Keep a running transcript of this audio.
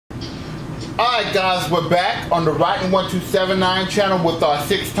Alright guys, we're back on the Rotten 1279 channel with our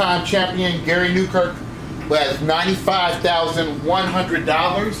 6-time champion Gary Newkirk, who has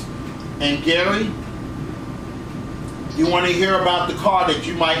 $95,100. And Gary, you want to hear about the car that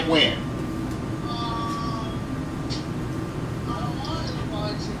you might win? I don't want to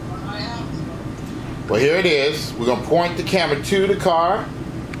buy it, but I have to. Well, here it is. We're going to point the camera to the car.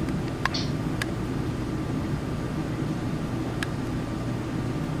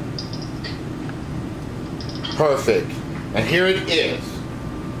 Perfect. And here it is.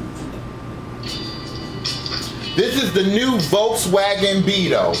 This is the new Volkswagen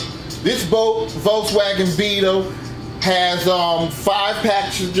Beetle. This Volkswagen Beetle has 5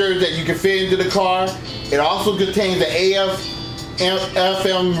 passengers that you can fit into the car. It also contains an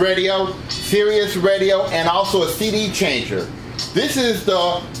AM/FM radio, Sirius radio, and also a CD changer. This is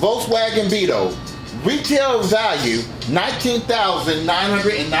the Volkswagen Beetle. Retail value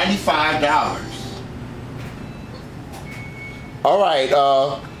 $19,995. Alright,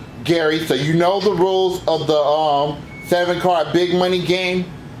 Gary, so you know the rules of the 7-card big money game.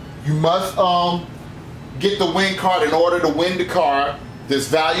 You must get the win card in order to win the car. There's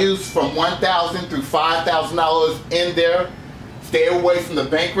values from $1,000 through $5,000 in there. Stay away from the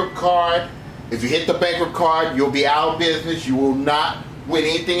bankrupt card. If you hit the bankrupt card, you'll be out of business. You will not win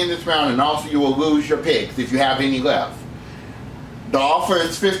anything in this round, and also you will lose your picks if you have any left. The offer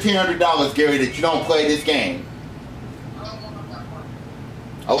is $1,500, Gary, that you don't play this game.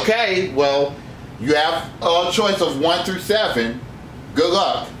 Okay, well, you have a choice of 1 through 7. Good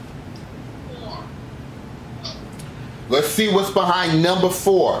luck. 4. Let's see what's behind number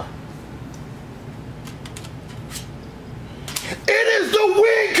 4. It is the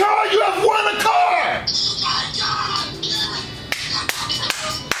win card! You have won a car!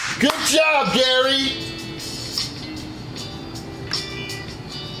 Good job, Gary!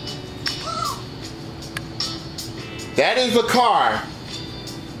 That is a car.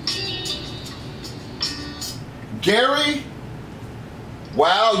 Gary,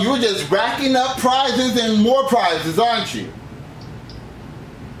 wow, you're just racking up prizes and more prizes, aren't you?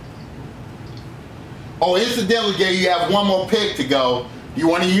 Oh, incidentally, Gary, you have one more pick to go. Do you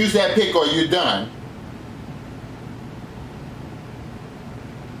want to use that pick or you're done?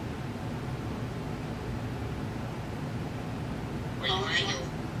 How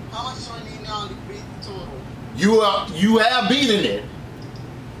much do I need now to beat the total? You have beaten it.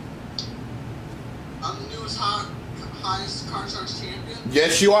 I'm the newest highest car sharks champion.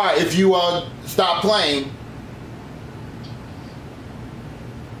 Yes, you are. If you stop playing.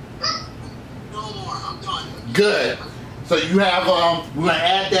 No more. I'm done. Good. So you have we're gonna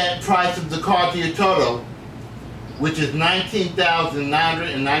add that price of the car to your total, which is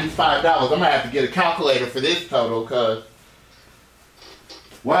 $19,995. I'm gonna have to get a calculator for this total, cause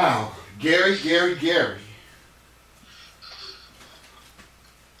wow, Gary.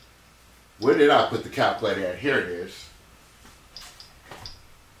 Where did I put the calculator at? Here it is.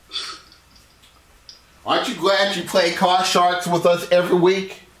 Aren't you glad you play Car Sharks with us every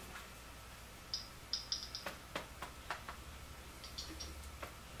week?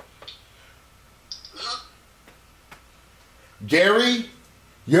 Gary,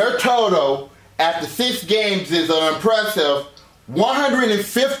 your total after 6 games is an impressive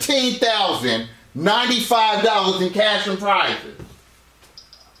 $115,095 in cash and prizes.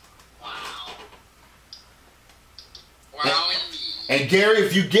 Wow. And Gary,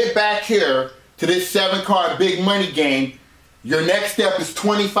 if you get back here to this 7-card big money game, your next step is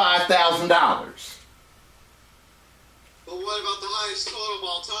 $25,000. But what about the highest total of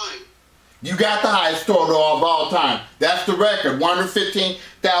all time? You got the highest total of all time. That's the record,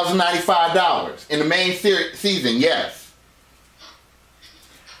 $115,095 in the main season, yes.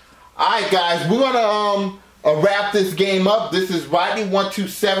 Alright guys, we're going to wrap this game up. This is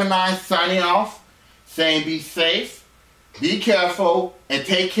Rodney1279 signing off, saying be safe. Be careful and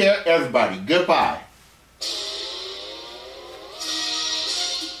take care, everybody. Goodbye.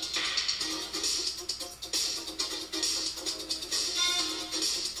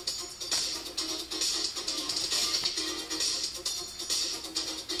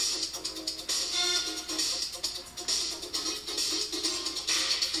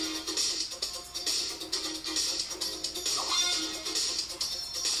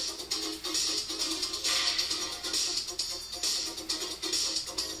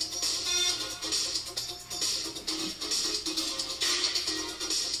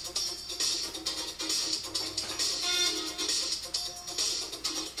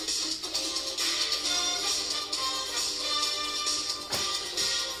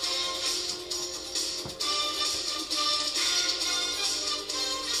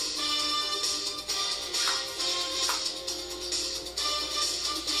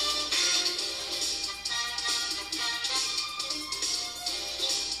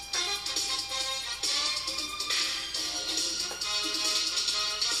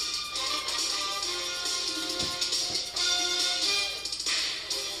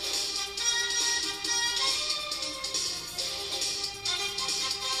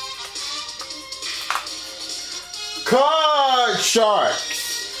 Card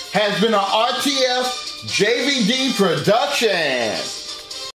Sharks has been an RTS JVD production.